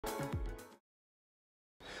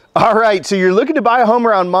All right, so you're looking to buy a home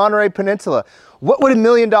around Monterey Peninsula. What would $1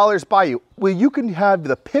 million buy you? Well, you can have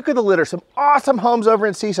the pick of the litter, some awesome homes over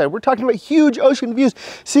in Seaside. We're talking about huge ocean views,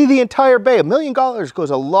 see the entire bay. $1 million goes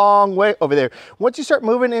a long way over there. Once you start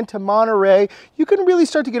moving into Monterey, you can really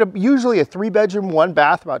start to get usually a 3-bedroom,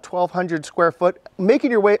 1-bath, about 1,200 square foot. Making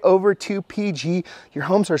your way over to PG, your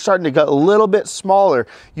homes are starting to get a little bit smaller,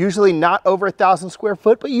 usually not over 1,000 square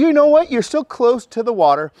foot, but you know what? You're still close to the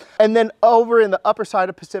water. And then over in the upper side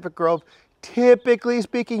of Pacific Grove, typically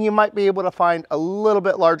speaking, you might be able to find a little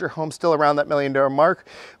bit larger home still around that $1 million mark,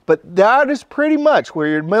 but that is pretty much where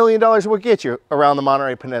your $1 million will get you around the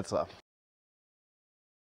Monterey Peninsula.